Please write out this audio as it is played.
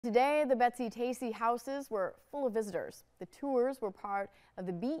Today, the Betsy-Tacy Houses were full of visitors. The tours were part of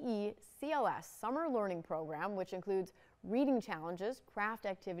the BECLS Summer Learning Program, which includes reading challenges, craft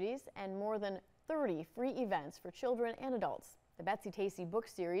activities, and more than 30 free events for children and adults. The Betsy-Tacy book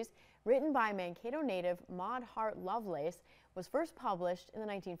series, written by Mankato native Maud Hart Lovelace, was first published in the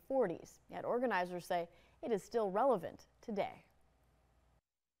 1940s, yet organizers say it is still relevant today.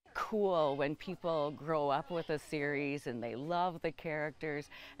 Cool when people grow up with a series and they love the characters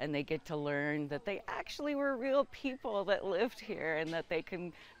and they get to learn that they actually were real people that lived here and that they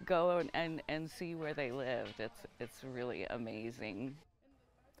can go and see where they lived. It's really amazing.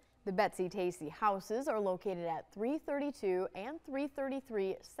 The Betsy-Tacy Houses are located at 332 and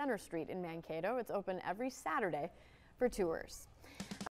 333 Center Street in Mankato. It's open every Saturday for tours.